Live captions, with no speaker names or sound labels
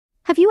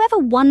Have you ever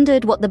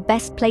wondered what the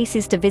best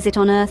places to visit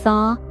on Earth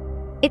are?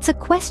 It's a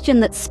question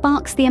that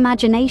sparks the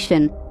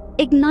imagination,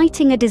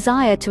 igniting a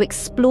desire to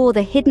explore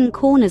the hidden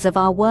corners of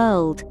our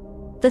world.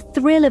 The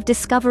thrill of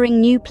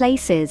discovering new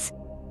places,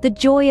 the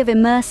joy of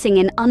immersing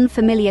in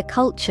unfamiliar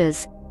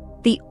cultures,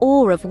 the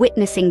awe of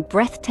witnessing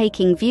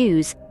breathtaking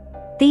views.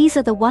 These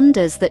are the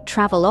wonders that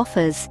travel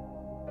offers.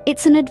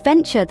 It's an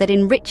adventure that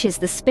enriches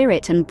the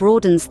spirit and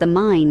broadens the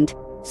mind.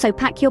 So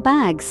pack your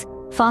bags,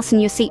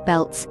 fasten your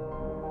seatbelts.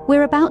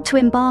 We're about to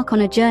embark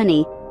on a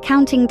journey,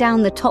 counting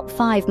down the top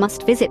 5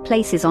 must-visit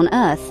places on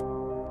Earth.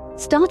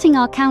 Starting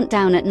our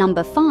countdown at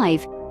number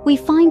 5, we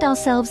find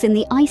ourselves in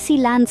the icy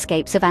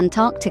landscapes of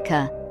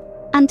Antarctica.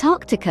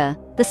 Antarctica,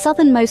 the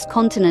southernmost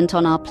continent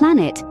on our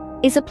planet,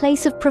 is a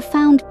place of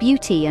profound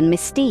beauty and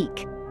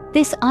mystique.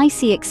 This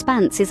icy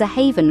expanse is a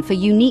haven for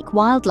unique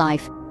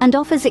wildlife and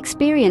offers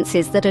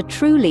experiences that are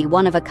truly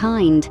one of a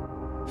kind.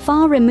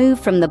 Far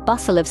removed from the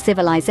bustle of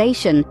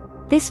civilization,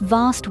 this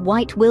vast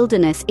white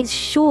wilderness is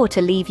sure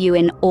to leave you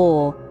in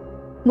awe.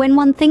 When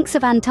one thinks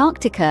of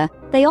Antarctica,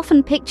 they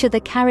often picture the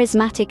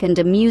charismatic and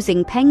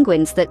amusing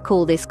penguins that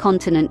call this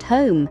continent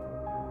home.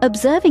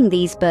 Observing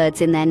these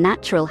birds in their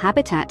natural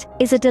habitat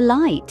is a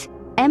delight.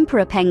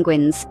 Emperor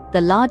penguins,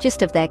 the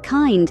largest of their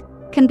kind,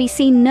 can be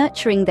seen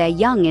nurturing their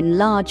young in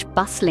large,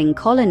 bustling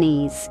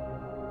colonies.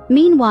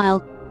 Meanwhile,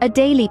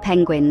 Adelie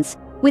penguins,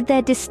 with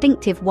their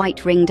distinctive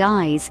white-ringed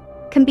eyes,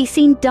 can be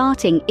seen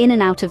darting in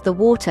and out of the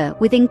water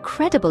with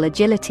incredible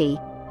agility.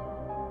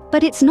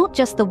 But it's not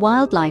just the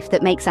wildlife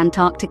that makes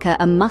Antarctica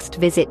a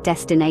must-visit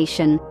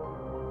destination.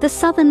 The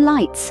Southern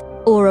Lights,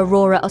 or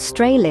Aurora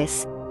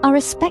Australis, are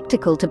a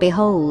spectacle to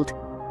behold.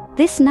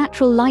 This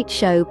natural light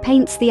show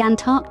paints the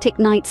Antarctic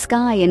night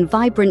sky in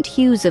vibrant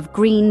hues of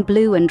green,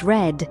 blue, and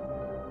red.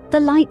 The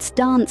lights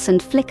dance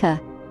and flicker,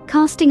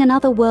 casting an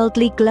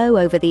otherworldly glow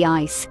over the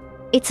ice.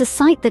 It's a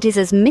sight that is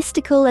as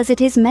mystical as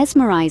it is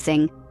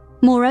mesmerizing.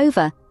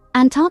 Moreover,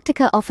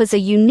 Antarctica offers a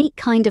unique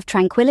kind of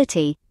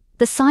tranquility.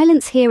 The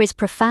silence here is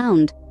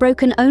profound,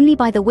 broken only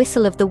by the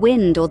whistle of the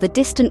wind or the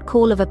distant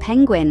call of a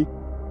penguin.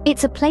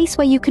 It's a place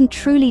where you can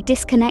truly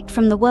disconnect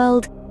from the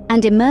world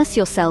and immerse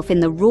yourself in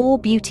the raw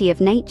beauty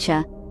of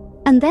nature.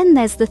 And then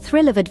there's the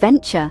thrill of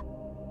adventure.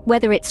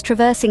 Whether it's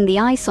traversing the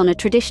ice on a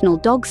traditional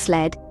dog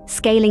sled,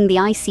 scaling the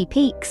icy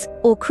peaks,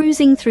 or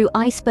cruising through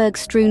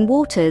iceberg-strewn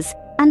waters,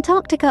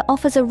 Antarctica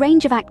offers a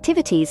range of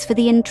activities for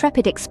the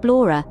intrepid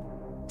explorer.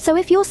 So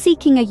if you're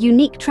seeking a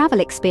unique travel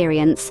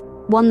experience,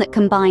 one that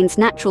combines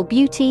natural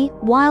beauty,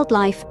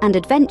 wildlife, and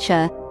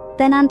adventure,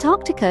 then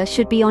Antarctica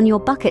should be on your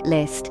bucket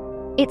list.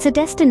 It's a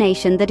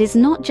destination that is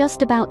not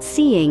just about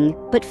seeing,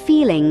 but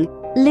feeling,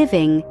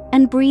 living,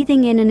 and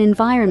breathing in an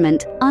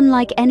environment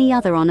unlike any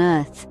other on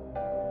Earth.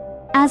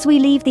 As we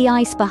leave the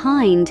ice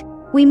behind,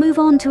 we move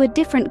on to a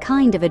different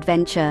kind of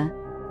adventure.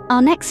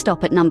 Our next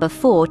stop at number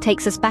 4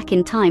 takes us back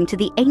in time to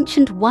the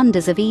ancient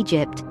wonders of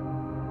Egypt.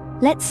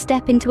 Let's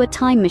step into a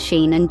time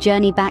machine and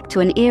journey back to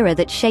an era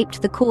that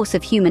shaped the course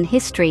of human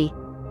history.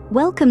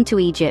 Welcome to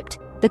Egypt,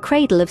 the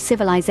cradle of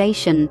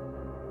civilization.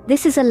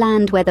 This is a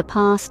land where the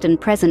past and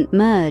present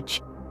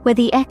merge, where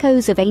the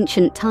echoes of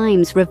ancient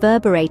times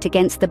reverberate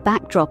against the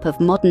backdrop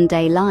of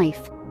modern-day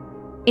life.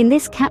 In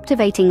this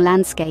captivating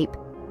landscape,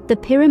 the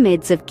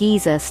pyramids of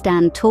Giza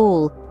stand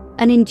tall,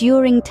 an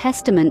enduring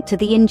testament to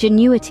the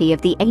ingenuity of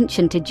the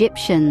ancient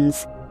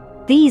Egyptians.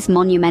 These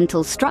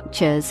monumental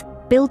structures,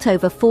 built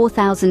over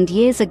 4,000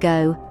 years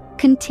ago,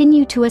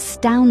 continue to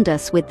astound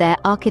us with their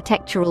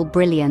architectural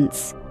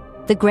brilliance.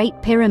 The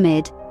Great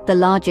Pyramid, the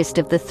largest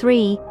of the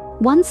 3,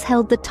 once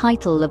held the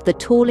title of the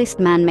tallest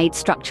man-made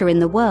structure in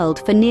the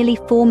world for nearly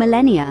 4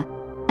 millennia.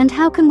 And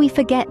how can we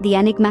forget the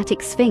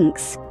enigmatic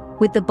Sphinx?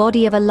 With the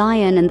body of a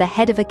lion and the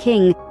head of a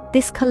king,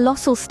 this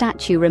colossal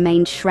statue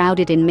remained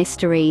shrouded in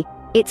mystery,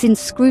 its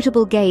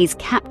inscrutable gaze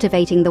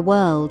captivating the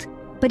world.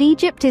 But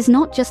Egypt is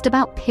not just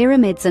about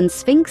pyramids and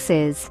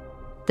sphinxes.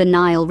 The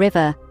Nile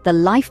River, the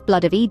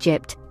lifeblood of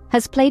Egypt,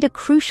 has played a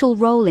crucial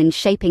role in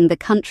shaping the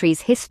country's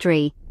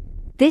history.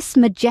 This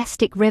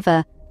majestic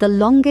river, the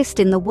longest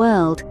in the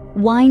world,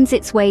 winds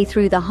its way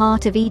through the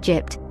heart of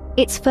Egypt,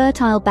 its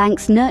fertile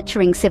banks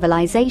nurturing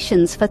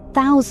civilizations for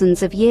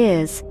thousands of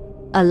years.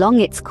 Along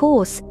its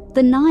course,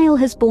 the Nile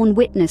has borne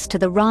witness to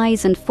the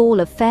rise and fall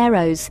of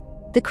pharaohs,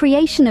 the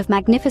creation of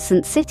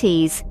magnificent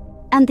cities,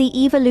 and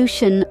the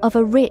evolution of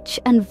a rich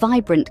and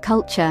vibrant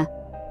culture.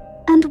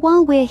 And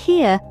while we're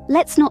here,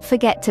 let's not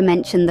forget to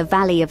mention the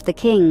Valley of the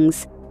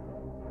Kings.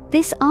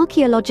 This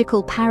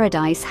archaeological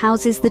paradise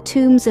houses the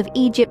tombs of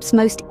Egypt's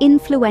most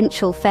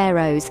influential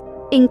pharaohs,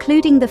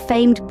 including the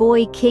famed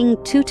boy king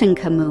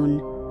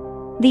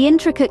Tutankhamun. The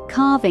intricate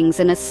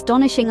carvings and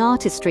astonishing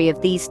artistry of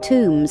these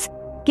tombs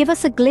give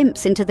us a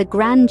glimpse into the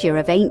grandeur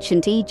of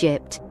ancient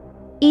Egypt.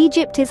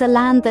 Egypt is a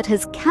land that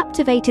has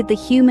captivated the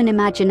human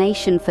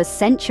imagination for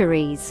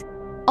centuries,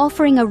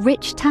 offering a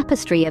rich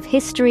tapestry of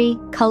history,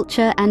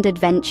 culture, and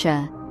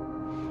adventure.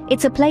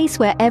 It's a place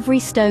where every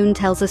stone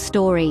tells a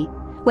story,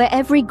 where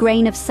every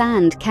grain of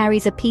sand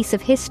carries a piece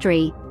of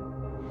history.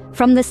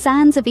 From the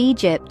sands of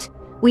Egypt,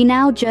 we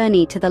now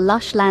journey to the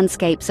lush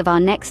landscapes of our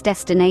next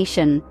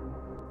destination.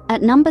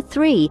 At number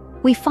 3,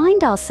 we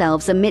find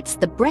ourselves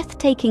amidst the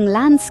breathtaking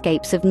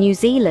landscapes of New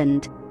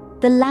Zealand,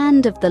 the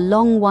land of the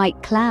long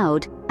white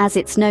cloud, as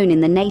it's known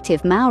in the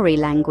native Maori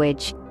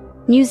language.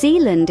 New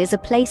Zealand is a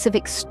place of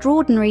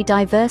extraordinary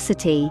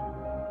diversity.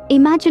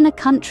 Imagine a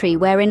country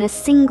where in a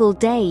single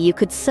day you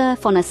could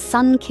surf on a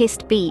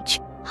sun-kissed beach,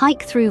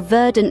 hike through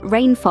verdant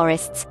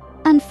rainforests,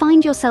 and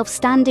find yourself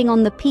standing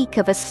on the peak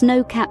of a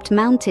snow-capped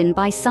mountain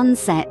by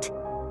sunset.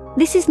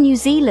 This is New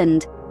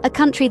Zealand, a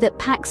country that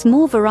packs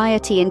more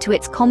variety into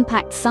its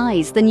compact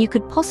size than you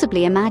could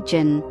possibly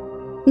imagine.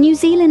 New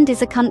Zealand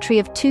is a country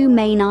of 2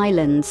 main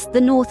islands,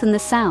 the North and the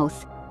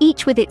South,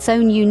 each with its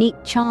own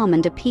unique charm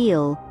and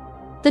appeal.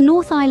 The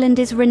North Island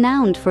is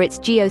renowned for its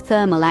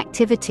geothermal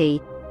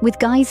activity, with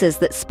geysers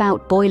that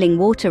spout boiling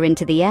water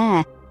into the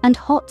air and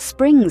hot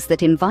springs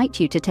that invite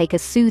you to take a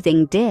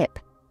soothing dip.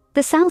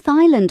 The South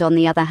Island, on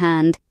the other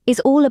hand, is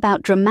all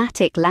about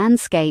dramatic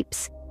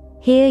landscapes.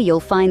 Here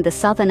you'll find the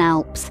Southern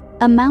Alps,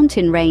 a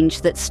mountain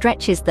range that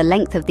stretches the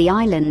length of the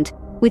island,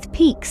 with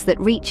peaks that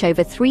reach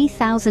over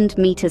 3,000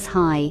 meters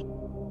high.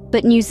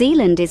 But New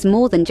Zealand is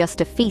more than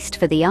just a feast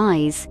for the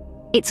eyes.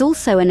 It's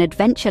also an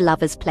adventure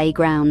lover's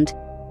playground.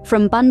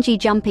 From bungee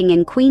jumping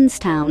in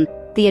Queenstown,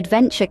 the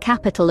adventure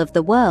capital of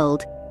the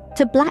world,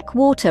 to black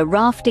water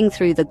rafting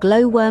through the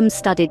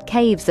glowworm-studded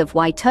caves of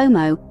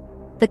Waitomo,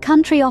 the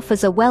country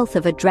offers a wealth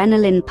of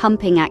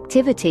adrenaline-pumping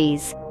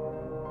activities.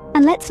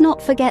 And let's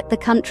not forget the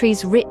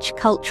country's rich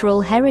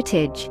cultural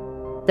heritage.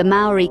 The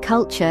Maori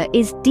culture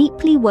is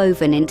deeply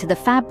woven into the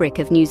fabric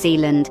of New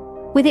Zealand,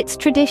 with its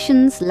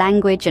traditions,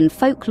 language, and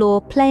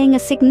folklore playing a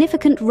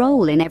significant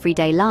role in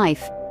everyday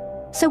life.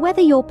 So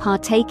whether you're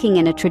partaking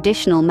in a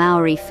traditional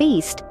Maori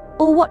feast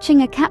or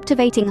watching a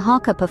captivating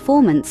haka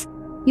performance,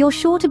 you're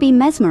sure to be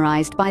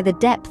mesmerized by the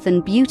depth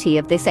and beauty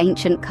of this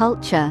ancient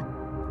culture.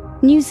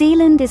 New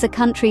Zealand is a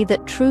country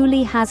that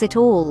truly has it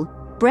all: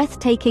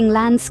 breathtaking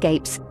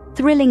landscapes,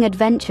 thrilling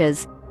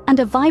adventures, and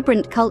a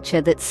vibrant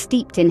culture that's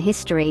steeped in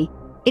history.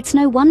 It's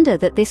no wonder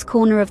that this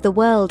corner of the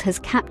world has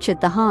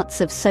captured the hearts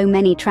of so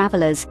many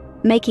travelers,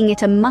 making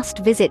it a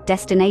must-visit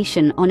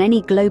destination on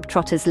any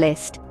globetrotter's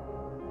list.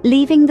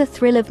 Leaving the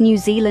thrill of New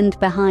Zealand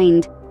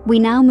behind, we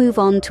now move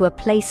on to a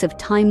place of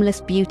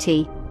timeless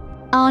beauty.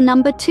 Our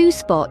number 2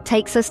 spot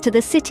takes us to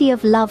the city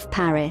of love,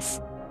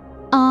 Paris.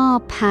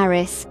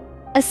 Paris.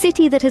 A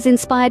city that has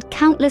inspired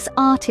countless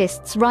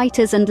artists,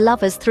 writers, and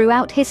lovers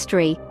throughout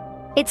history.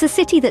 It's a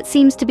city that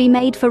seems to be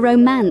made for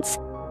romance,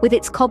 with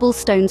its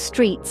cobblestone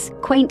streets,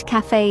 quaint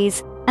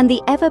cafes, and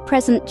the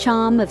ever-present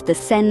charm of the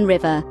Seine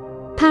River.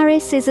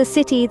 Paris is a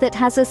city that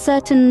has a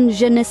certain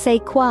je ne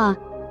sais quoi.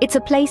 It's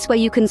a place where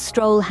you can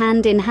stroll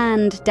hand in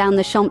hand down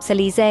the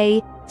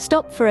Champs-Élysées,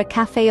 stop for a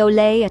café au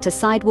lait at a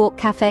sidewalk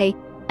cafe,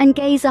 and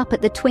gaze up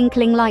at the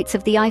twinkling lights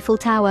of the Eiffel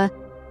Tower.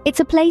 It's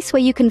a place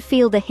where you can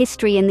feel the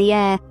history in the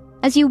air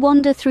as you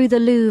wander through the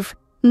Louvre,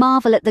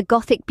 marvel at the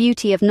Gothic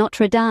beauty of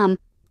Notre Dame,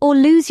 or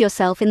lose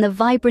yourself in the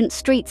vibrant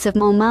streets of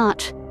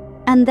Montmartre.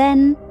 And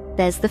then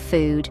there's the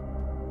food.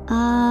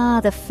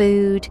 The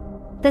food.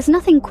 There's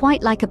nothing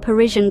quite like a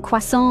Parisian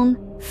croissant,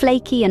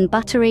 flaky and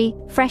buttery,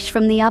 fresh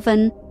from the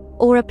oven,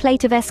 or a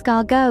plate of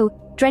escargot,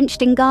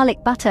 drenched in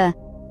garlic butter,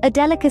 a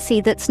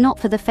delicacy that's not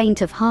for the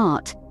faint of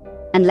heart.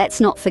 And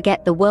let's not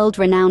forget the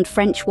world-renowned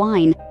French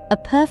wine, a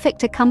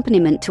perfect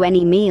accompaniment to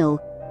any meal.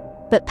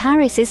 But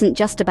Paris isn't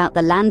just about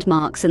the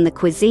landmarks and the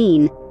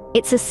cuisine.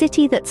 It's a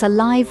city that's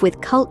alive with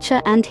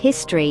culture and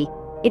history.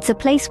 It's a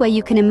place where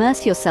you can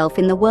immerse yourself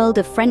in the world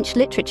of French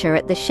literature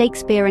at the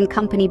Shakespeare and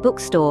Company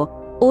bookstore,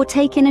 or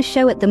take in a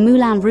show at the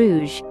Moulin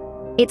Rouge.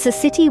 It's a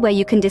city where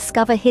you can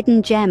discover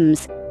hidden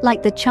gems,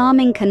 like the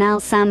charming Canal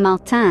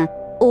Saint-Martin,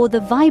 or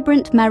the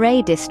vibrant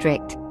Marais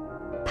district.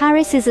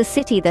 Paris is a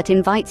city that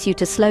invites you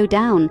to slow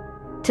down,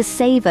 to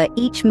savor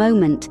each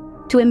moment,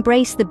 to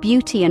embrace the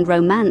beauty and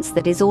romance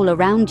that is all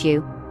around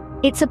you.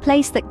 It's a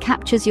place that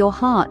captures your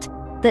heart,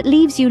 that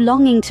leaves you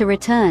longing to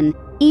return,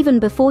 even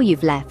before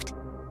you've left.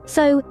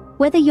 So,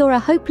 whether you're a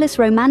hopeless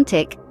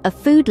romantic, a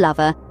food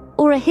lover,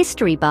 or a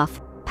history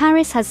buff,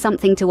 Paris has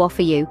something to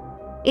offer you.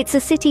 It's a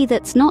city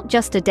that's not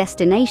just a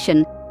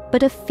destination,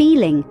 but a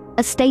feeling,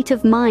 a state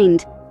of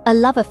mind, a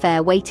love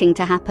affair waiting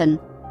to happen.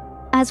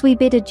 As we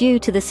bid adieu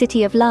to the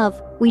city of love,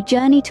 we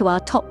journey to our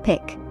top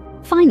pick.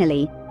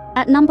 Finally,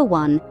 at number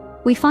 1,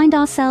 we find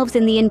ourselves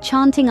in the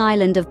enchanting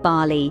island of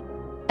Bali,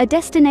 a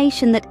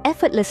destination that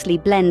effortlessly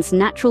blends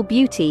natural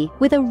beauty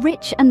with a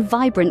rich and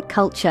vibrant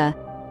culture.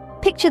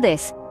 Picture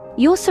this: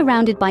 you're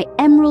surrounded by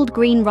emerald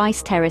green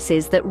rice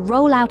terraces that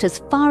roll out as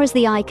far as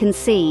the eye can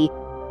see,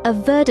 a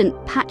verdant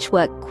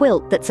patchwork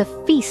quilt that's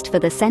a feast for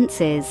the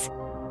senses.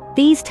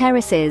 These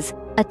terraces,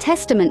 a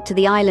testament to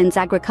the island's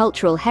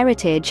agricultural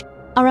heritage,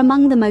 are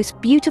among the most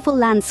beautiful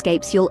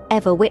landscapes you'll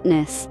ever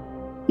witness.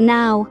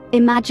 Now,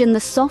 imagine the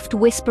soft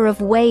whisper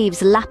of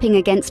waves lapping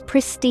against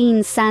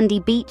pristine sandy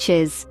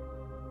beaches.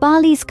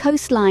 Bali's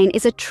coastline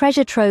is a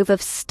treasure trove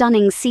of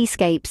stunning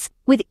seascapes,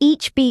 with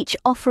each beach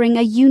offering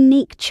a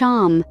unique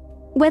charm.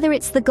 Whether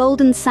it's the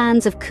golden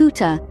sands of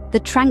Kuta, the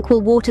tranquil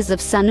waters of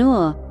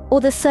Sanur,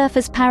 or the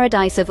surfer's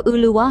paradise of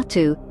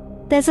Uluwatu,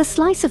 there's a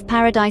slice of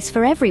paradise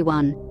for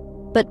everyone.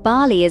 But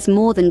Bali is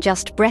more than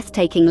just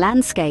breathtaking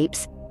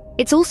landscapes.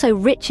 It's also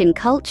rich in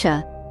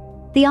culture.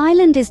 The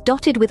island is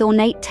dotted with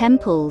ornate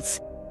temples,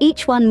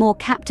 each one more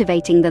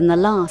captivating than the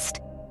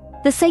last.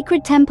 The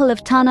sacred temple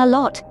of Tanah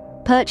Lot,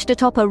 perched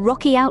atop a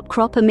rocky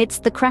outcrop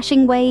amidst the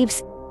crashing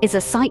waves, is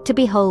a sight to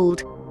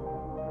behold.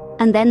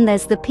 And then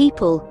there's the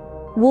people,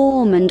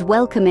 warm and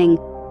welcoming,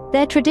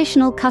 their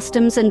traditional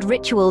customs and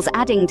rituals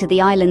adding to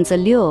the island's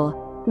allure.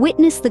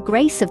 Witness the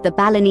grace of the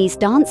Balinese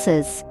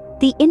dancers,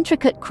 the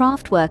intricate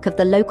craftwork of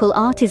the local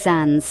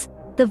artisans,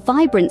 the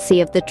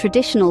vibrancy of the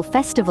traditional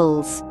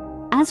festivals.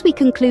 As we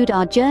conclude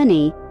our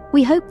journey,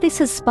 we hope this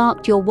has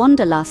sparked your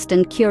wanderlust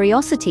and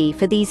curiosity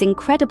for these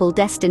incredible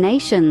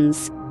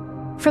destinations.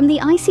 From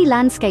the icy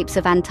landscapes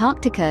of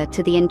Antarctica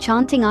to the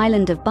enchanting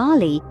island of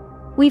Bali,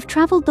 we've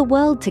traveled the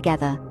world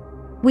together.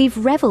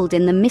 We've reveled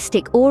in the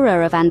mystic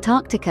aura of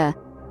Antarctica,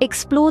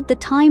 explored the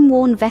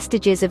time-worn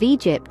vestiges of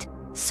Egypt,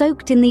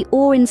 soaked in the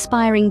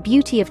awe-inspiring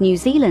beauty of New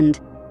Zealand,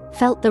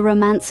 felt the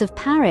romance of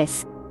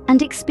Paris,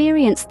 and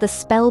experienced the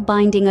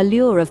spellbinding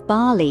allure of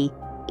Bali.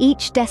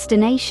 Each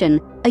destination,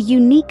 a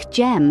unique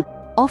gem,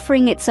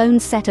 offering its own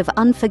set of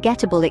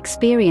unforgettable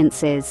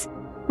experiences.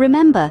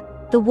 Remember,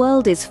 the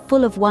world is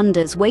full of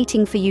wonders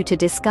waiting for you to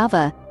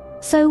discover.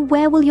 So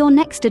where will your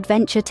next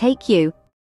adventure take you?